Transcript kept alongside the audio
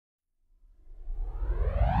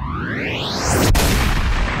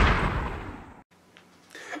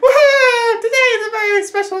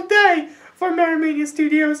special day for Merit Mania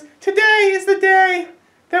Studios. Today is the day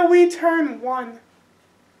that we turn 1.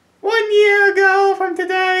 1 year ago from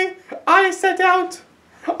today, I set out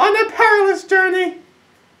on a perilous journey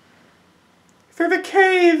through the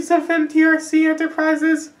caves of MTRC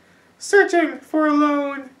Enterprises, searching for a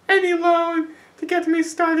loan, any loan, to get me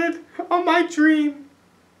started on my dream.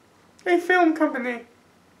 A film company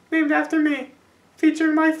named after me,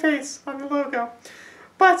 featuring my face on the logo.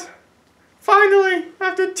 But finally,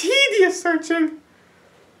 after tedious searching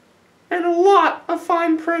and a lot of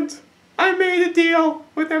fine print, I made a deal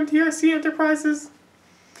with MTRC Enterprises,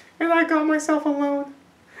 and I got myself a loan.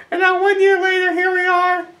 And now 1 year later, here we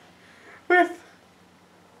are with,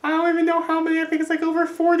 I don't even know how many, I think it's like over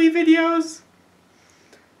 40 videos,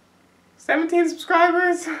 17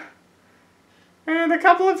 subscribers, and a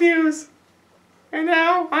couple of views. And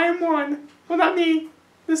now I am 1. Well, not me.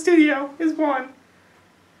 The studio is 1.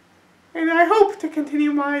 And I hope to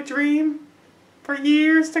continue my dream for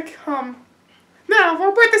years to come. Now, for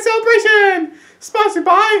a birthday celebration! Sponsored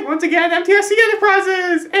by, once again, MTRC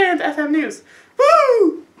Enterprises and FM News.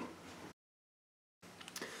 Woo!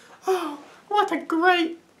 Oh, what a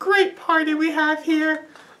great, great party we have here.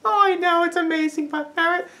 Oh, I know, it's amazing, but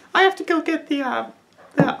Merit, I have to go get the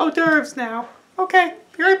hors d'oeuvres now. Okay,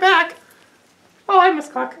 be right back. Oh, hi, Miss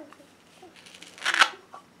Clark.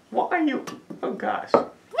 What are you? Oh, gosh.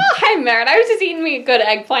 Oh, hi, Merit. I was just eating me a good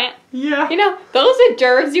eggplant. Yeah. You know, those hors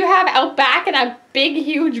d'oeuvres you have out back in a big,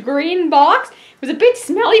 huge green box, it was a bit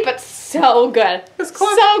smelly, but so good.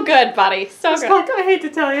 So good, buddy. So good. Clark, I hate to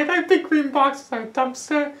tell you, that big green box is our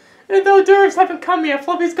dumpster, and the hors d'oeuvres haven't come yet.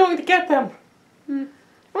 Fluffy's going to get them.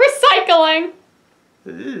 Recycling.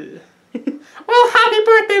 Well, happy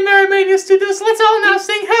birthday, Merit Mania Studios. Let's all now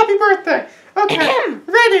sing happy birthday. Okay,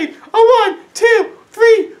 ready? 1, 2,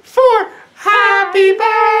 3, 4. Happy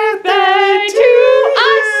birthday to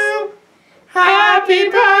us. Happy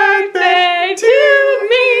birthday to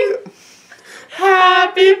me.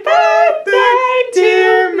 Happy birthday,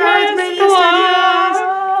 dear Merit Mania Studios.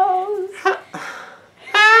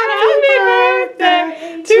 Happy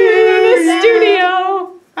birthday to the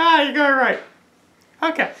studio. Ah, you got it right.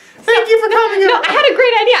 Okay. Thank you for coming. No, I had a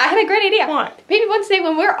great idea. What? Maybe one day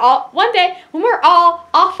when we're all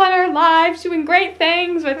off on our lives doing great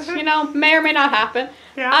things, which you know may or may not happen.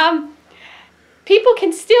 Yeah. People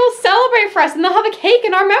can still celebrate for us, and they'll have a cake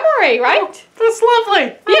in our memory, right? Oh, that's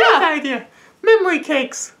lovely. I love that idea. Memory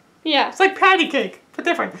cakes. Yeah. It's like patty cake, but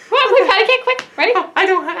different. Well, play patty cake, quick. Ready? Oh, I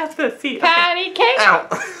don't have the feet. Patty cake. Ow.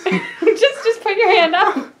 just put your hand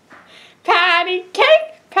up. Patty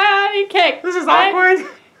cake. Patty cake. This is awkward.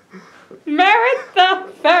 Merit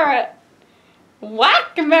the ferret.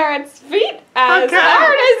 Whack Merit's feet as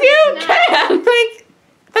hard as you can.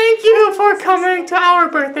 Thank you for coming to our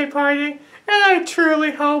birthday party, and I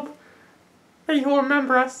truly hope that you will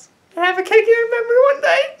remember us and have a cake you remember one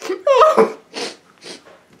day. Oh.